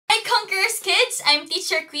Hi Conquerors kids! I'm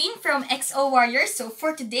Teacher Queen from XO Warriors. So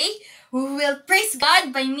for today, we will praise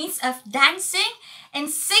God by means of dancing and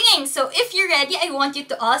singing. So if you're ready, I want you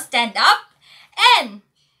to all stand up and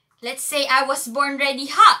let's say I was born ready,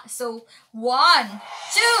 ha! So 1, 2,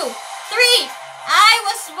 3. I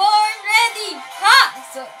was born ready, ha!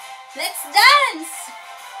 So let's dance!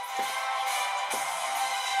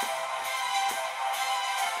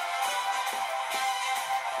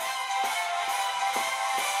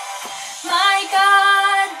 My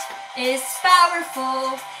God is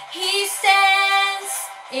powerful. He stands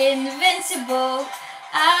invincible.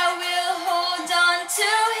 I will hold on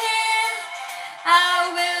to Him.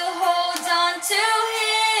 I will hold on to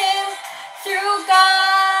Him. Through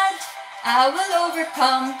God, I will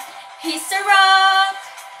overcome. He's a rock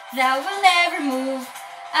that will never move.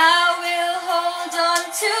 I will hold on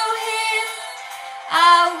to Him.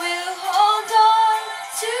 I will hold on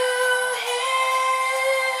to Him.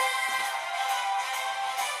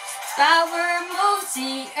 Power moves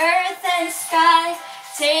the earth and sky,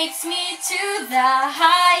 takes me to the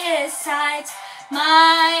highest heights.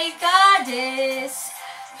 My God is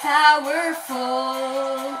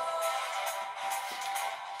powerful.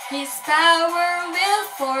 His power will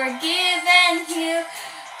forgive and heal,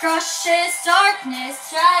 crushes darkness,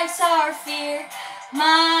 drives our fear.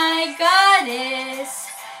 My God is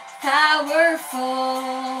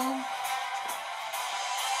powerful.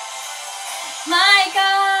 My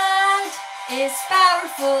God is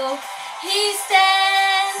powerful. He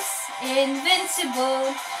stands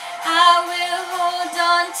invincible. I will hold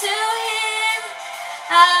on to Him.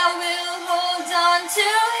 I will hold on to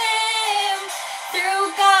Him.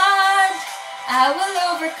 Through God, I will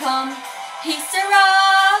overcome. He's a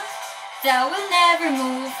rock that will never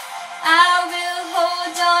move. I will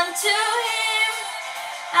hold on to Him.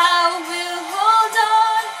 I will hold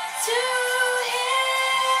on to Him.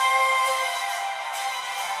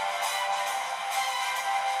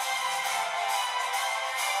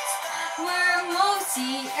 Where moves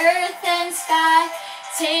the earth and sky,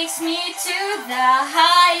 takes me to the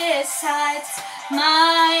highest heights.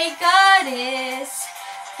 My God is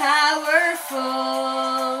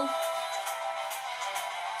powerful.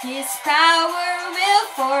 His power will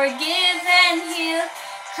forgive and heal,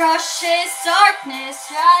 crushes darkness,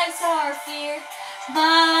 drives our fear.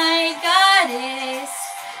 My God is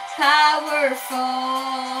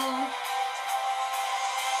powerful.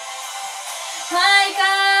 My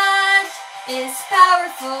God is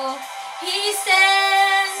powerful. He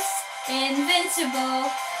stands invincible.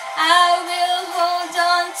 I will hold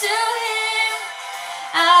on to Him.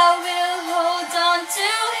 I will hold on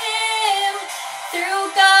to Him. Through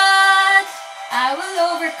God, I will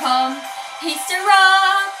overcome. He's the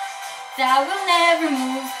rock that will never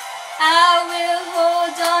move. I will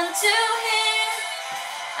hold on to Him.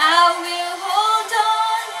 I will hold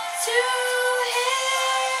on to Him.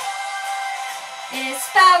 Is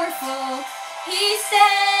powerful. He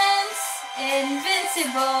stands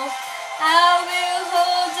invincible. I will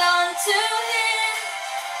hold on to Him.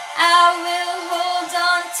 I will hold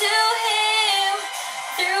on to Him.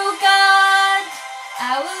 Through God,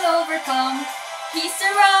 I will overcome. He's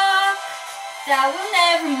a rock that will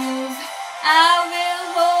never move. I will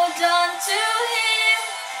hold on to Him.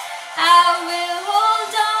 I will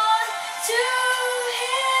hold on to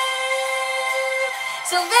Him.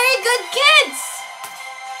 So very good, kids!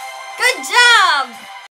 Good job!